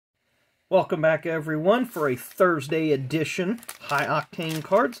Welcome back, everyone, for a Thursday edition High Octane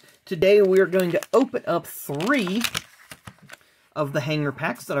Cards. Today we are going to open up 3 of the hanger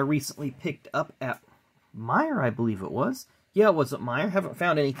packs that I recently picked up at Meijer, I believe it was. Yeah, it was at Meijer. Haven't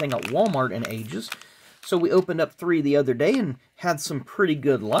found anything at Walmart in ages. So we opened up 3 the other day and had some pretty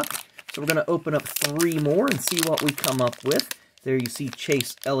good luck. So we're going to open up 3 more and see what we come up with. There you see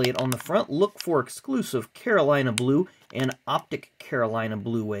Chase Elliott on the front. Look for exclusive Carolina Blue and Optic Carolina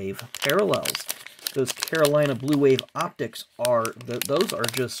Blue Wave parallels. Those Carolina Blue Wave Optics those are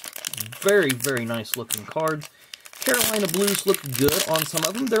just very, very nice looking cards. Carolina Blues look good on some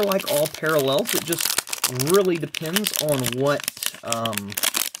of them. They're like all parallels. It just really depends on what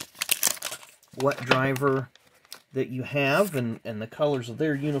driver that you have and the colors of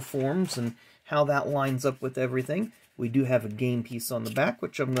their uniforms and how that lines up with everything. We do have a game piece on the back,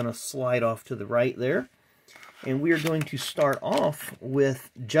 which I'm going to slide off to the right there. And we are going to start off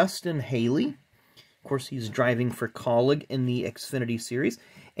with Justin Haley. Of course, he's driving for Colleague in the Xfinity Series.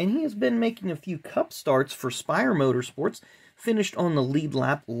 And he has been making a few cup starts for Spire Motorsports. Finished on the lead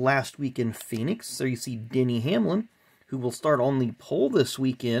lap last week in Phoenix. So you see Denny Hamlin, who will start on the pole this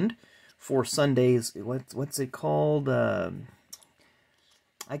weekend for Sunday's, what's it called? I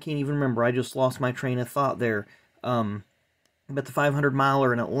can't even remember. I just lost my train of thought there. But the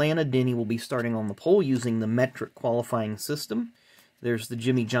 500-miler in Atlanta, Denny will be starting on the pole using the metric qualifying system. There's the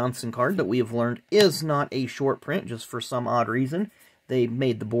Jimmy Johnson card that we have learned is not a short print, just for some odd reason. They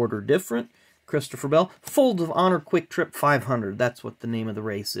made the border different. Christopher Bell, Folds of Honor Quick Trip 500. That's what the name of the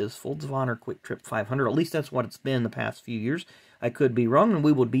race is. Folds of Honor Quick Trip 500. At least that's what it's been the past few years. I could be wrong, and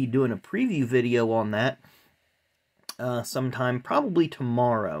we will be doing a preview video on that sometime, probably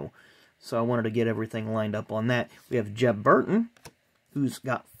tomorrow. So I wanted to get everything lined up on that. We have Jeb Burton, who's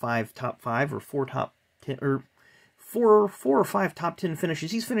got 5 top 5 or 4 top 10 or 4 or 5 top 10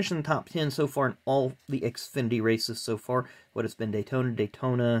 finishes. He's finished in the top 10 so far in all the Xfinity races so far. What it's been: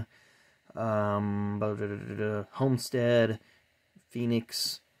 Daytona, Homestead,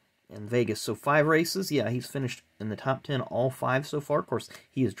 Phoenix, and Vegas. So 5 races. Yeah, he's finished in the top 10 all 5 so far. Of course,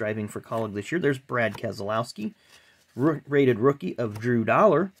 he is driving for Colleague this year. There's Brad Keselowski, rated rookie of Drew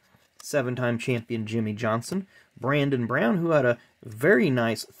Dollar. 7-time champion Jimmy Johnson, Brandon Brown, who had a very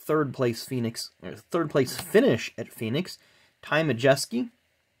nice third place finish at Phoenix, Ty Majeski,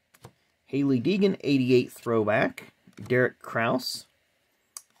 Haley Deegan, 88 throwback, Derek Kraus,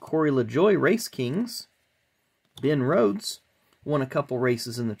 Corey LaJoie, Race Kings, Ben Rhodes, won a couple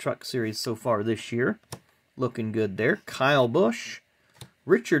races in the Truck Series so far this year, looking good there, Kyle Busch,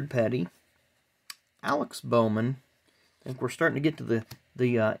 Richard Petty, Alex Bowman. I think we're starting to get to the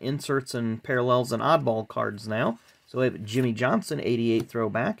inserts and parallels and oddball cards now. So we have Jimmy Johnson, 88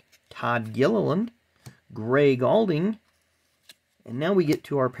 throwback, Todd Gilliland, Greg Alding, and now we get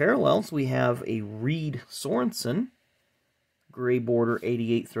to our parallels. We have a Reed Sorensen, gray border,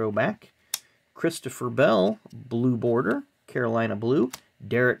 88 throwback, Christopher Bell, blue border, Carolina Blue,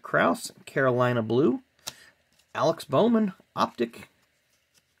 Derek Kraus, Carolina Blue, Alex Bowman, Optic,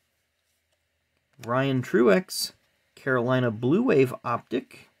 Ryan Truex, Carolina Blue Wave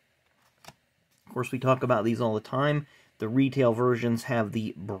Optic. Of course, we talk about these all the time. The retail versions have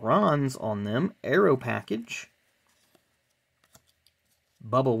the bronze on them. Aero Package.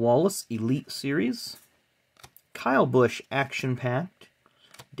 Bubba Wallace Elite Series. Kyle Busch Action Packed.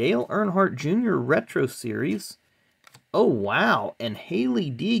 Dale Earnhardt Jr. Retro Series. Oh, wow. And Haley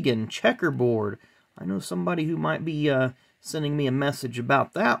Deegan Checkerboard. I know somebody who might be sending me a message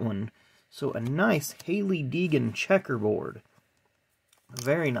about that one. So a nice Haley Deegan checkerboard.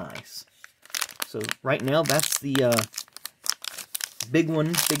 Very nice. So right now that's the big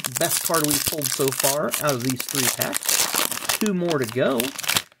best card we've pulled so far out of these 3 packs. 2 more to go.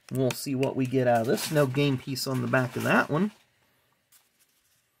 We'll see what we get out of this. No game piece on the back of that one.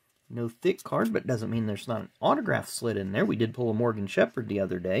 No thick card, but doesn't mean there's not an autograph slid in there. We did pull a Morgan Shepherd the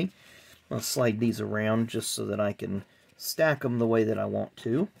other day. I'll slide these around just so that I can stack them the way that I want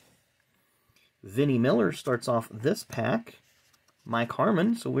to. Vinnie Miller starts off this pack. Mike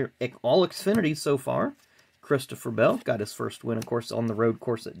Harmon, so we're all Xfinity so far. Christopher Bell got his first win, of course, on the road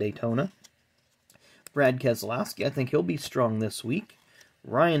course at Daytona. Brad Keselowski, I think he'll be strong this week.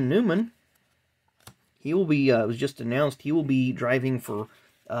 Ryan Newman, he will be, it was just announced, he will be driving for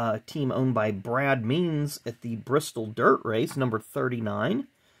a team owned by Brad Means at the Bristol Dirt Race, number 39,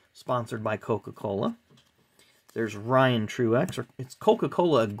 sponsored by Coca-Cola. There's Ryan Truex, or it's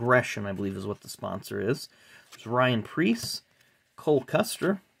Coca-Cola Aggression, I believe is what the sponsor is. There's Ryan Preece, Cole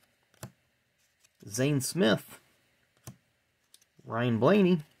Custer, Zane Smith, Ryan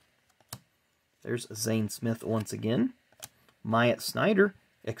Blaney. There's Zane Smith once again. Myatt Snyder,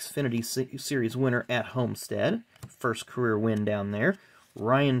 Xfinity Series winner at Homestead. First career win down there.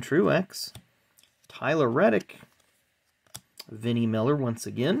 Ryan Truex. Tyler Reddick. Vinnie Miller once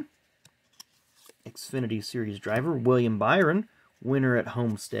again. Xfinity Series driver. William Byron. Winner at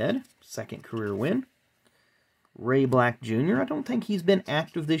Homestead. Second career win. Ray Black Jr. I don't think he's been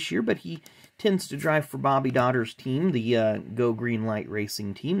active this year, but he tends to drive for Bobby Dotter's team, the Go Green Light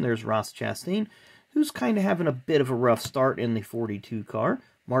Racing team. There's Ross Chastain, who's kind of having a bit of a rough start in the 42 car.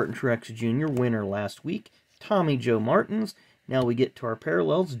 Martin Truex Jr., winner last week. Tommy Joe Martins. Now we get to our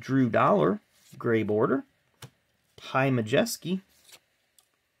parallels. Drew Dollar, gray border. Ty Majeski.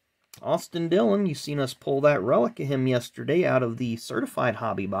 Austin Dillon, you've seen us pull that relic of him yesterday out of the certified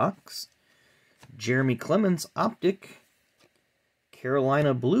hobby box. Jeremy Clemens, Optic.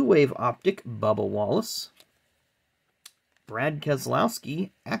 Carolina Blue Wave Optic, Bubba Wallace. Brad Keselowski,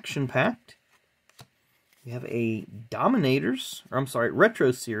 Action Packed. We have a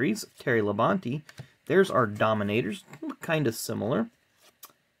Retro Series, Terry Labonte. There's our Dominators, kind of similar.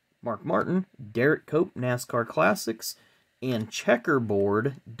 Mark Martin, Derek Cope, NASCAR Classics. And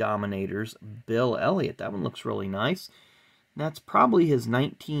Checkerboard Dominators, Bill Elliott. That one looks really nice. That's probably his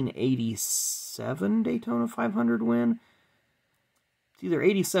 1987 Daytona 500 win. It's either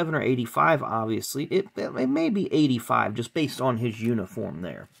 87 or 85, obviously. It may be 85, just based on his uniform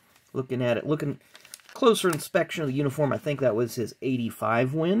there. Looking at it, closer inspection of the uniform, I think that was his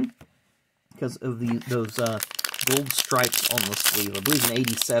 85 win. Because of those gold stripes on the sleeve. I believe in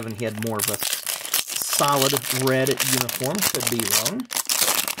 87 he had more of a solid red uniform. Could be wrong.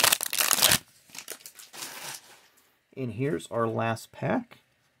 And here's our last pack.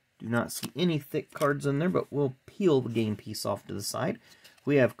 Do not see any thick cards in there, but we'll peel the game piece off to the side.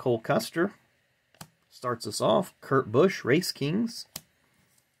 We have Cole Custer. Starts us off. Kurt Busch, Race Kings.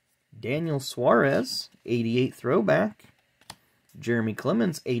 Daniel Suarez, 88 throwback. Jeremy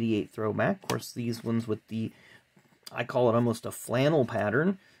Clemens, 88 throwback. Of course, these ones with the, I call it almost a flannel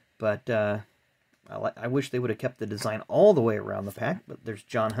pattern, but I wish they would have kept the design all the way around the pack. But there's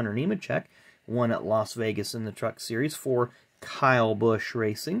John Hunter Nemechek. Won at Las Vegas in the Truck Series for Kyle Busch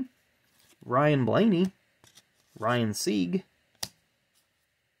Racing. Ryan Blaney, Ryan Sieg,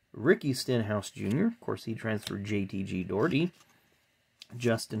 Ricky Stenhouse Jr., of course he transferred JTG Doherty.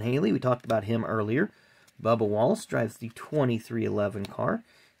 Justin Haley, we talked about him earlier. Bubba Wallace drives the 2311 car.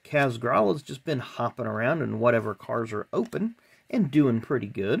 Kaz Grala's just been hopping around in whatever cars are open and doing pretty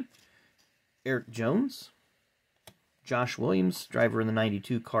good. Eric Jones. Josh Williams, driver in the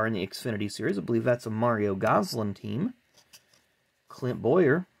 92 car in the Xfinity Series. I believe that's a Mario Goslin team. Clint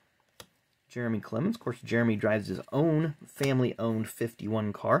Boyer. Jeremy Clemens. Of course, Jeremy drives his own family-owned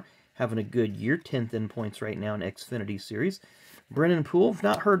 51 car. Having a good year. 10th in points right now in Xfinity Series. Brennan Poole.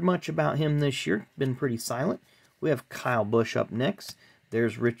 Not heard much about him this year. Been pretty silent. We have Kyle Busch up next.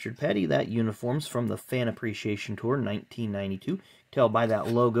 There's Richard Petty. That uniform's from the Fan Appreciation Tour 1992. Tell by that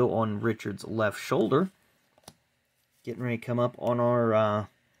logo on Richard's left shoulder. Getting ready to come up on our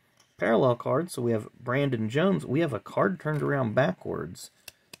parallel card. So we have Brandon Jones. We have a card turned around backwards.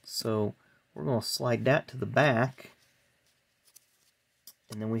 So we're going to slide that to the back.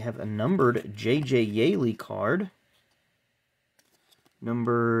 And then we have a numbered J.J. Yaley card.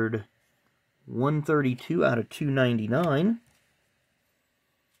 Numbered 132 out of 299.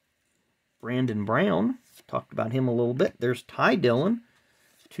 Brandon Brown. Talked about him a little bit. There's Ty Dillon.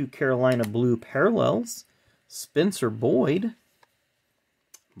 2 Carolina Blue Parallels. Spencer Boyd,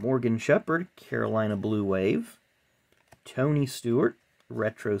 Morgan Shepherd, Carolina Blue Wave, Tony Stewart,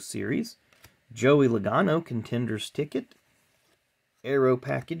 Retro Series, Joey Logano, Contenders Ticket, Aero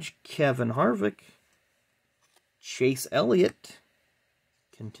Package, Kevin Harvick, Chase Elliott,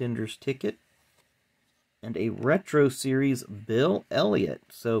 Contenders Ticket, and a Retro Series Bill Elliott.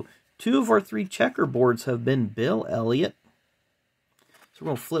 So 2 of our 3 checkerboards have been Bill Elliott. We're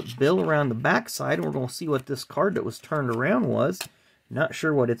going to flip Bill around the backside, and we're going to see what this card that was turned around was. Not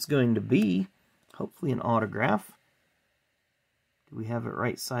sure what it's going to be. Hopefully an autograph. Do we have it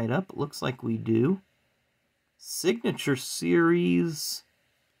right side up? It looks like we do. Signature Series.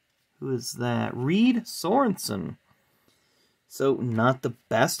 Who is that? Reed Sorensen. So not the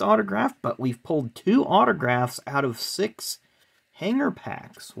best autograph, but we've pulled 2 autographs out of 6 hanger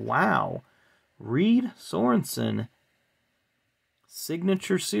packs. Wow. Reed Sorensen.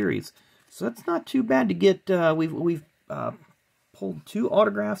 Signature Series. So that's not too bad to get. We've pulled 2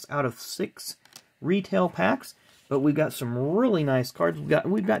 autographs out of 6 retail packs, but we've got some really nice cards.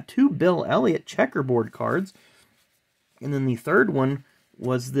 We've got 2 Bill Elliott checkerboard cards, and then the third one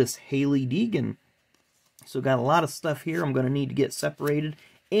was this Haley Deegan. So got a lot of stuff here. I'm going to need to get separated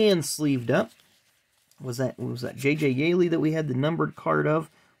and sleeved up. Was that J.J. Yaley that we had the numbered card of?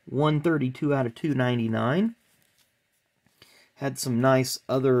 132 out of 299. Had some nice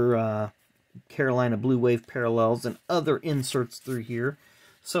other Carolina Blue Wave parallels and other inserts through here.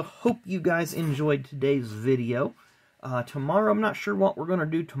 So hope you guys enjoyed today's video. Tomorrow, I'm not sure what we're going to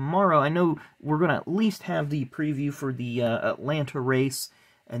do tomorrow. I know we're going to at least have the preview for the Atlanta race,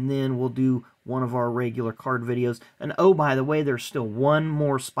 and then we'll do one of our regular card videos. And oh, by the way, there's still one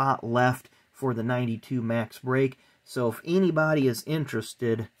more spot left for the 92 max break. So if anybody is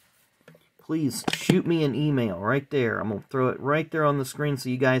interested, please shoot me an email right there. I'm going to throw it right there on the screen so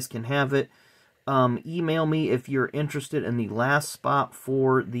you guys can have it. Email me if you're interested in the last spot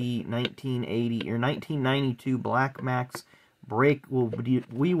for the 1980 or 1992 Black Max break.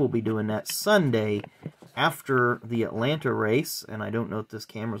 We will be doing that Sunday after the Atlanta race. And I don't know if this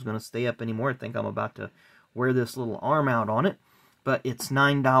camera is going to stay up anymore. I think I'm about to wear this little arm out on it. But it's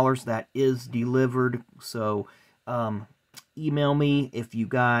 $9. That is delivered. So email me if you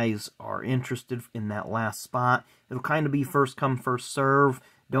guys are interested in that last spot. It'll kind of be first come, first serve.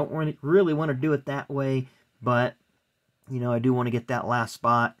 Don't really want to do it that way, but, you know, I do want to get that last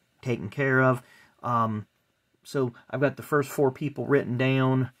spot taken care of. So I've got the first 4 people written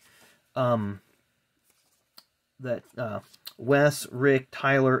down. Wes, Rick,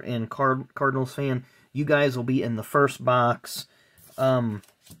 Tyler, and Cardinals fan. You guys will be in the first box.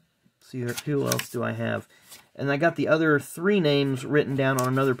 See, who else do I have? And I got the other 3 names written down on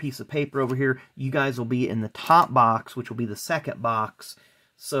another piece of paper over here. You guys will be in the top box, which will be the second box.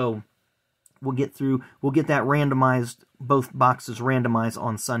 So we'll get that randomized, both boxes randomized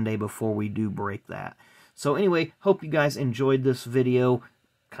on Sunday before we do break that. So anyway, hope you guys enjoyed this video.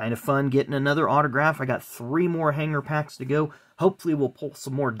 Kind of fun getting another autograph. I got 3 more hanger packs to go. Hopefully we'll pull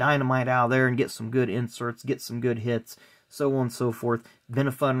some more dynamite out of there and get some good inserts, get some good hits, so on and so forth. Been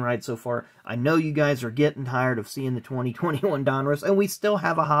a fun ride so far. I know you guys are getting tired of seeing the 2021 Donruss, and we still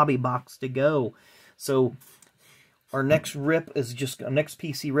have a hobby box to go. So our next rip is next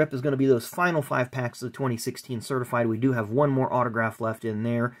PC rip is going to be those final 5 packs of the 2016 certified. We do have one more autograph left in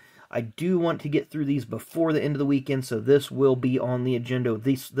there. I do want to get through these before the end of the weekend, so this will be on the agenda.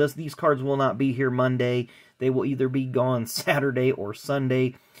 These cards will not be here Monday. They will either be gone Saturday or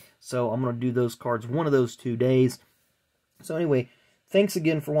Sunday. So I'm going to do those cards one of those 2 days. So anyway, thanks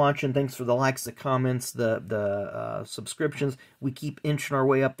again for watching. Thanks for the likes, the comments, the subscriptions. We keep inching our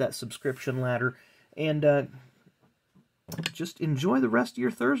way up that subscription ladder. And just enjoy the rest of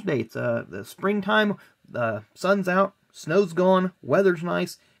your Thursday. It's the springtime, the sun's out, snow's gone, weather's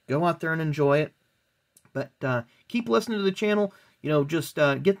nice. Go out there and enjoy it. But keep listening to the channel. You know, just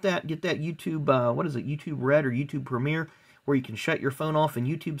get that YouTube, what is it, YouTube Red or YouTube Premiere, where you can shut your phone off and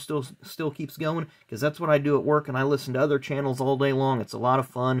YouTube still keeps going, because that's what I do at work, and I listen to other channels all day long. It's a lot of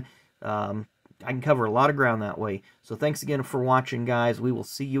fun. I can cover a lot of ground that way. So thanks again for watching, guys. We will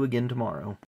see you again tomorrow.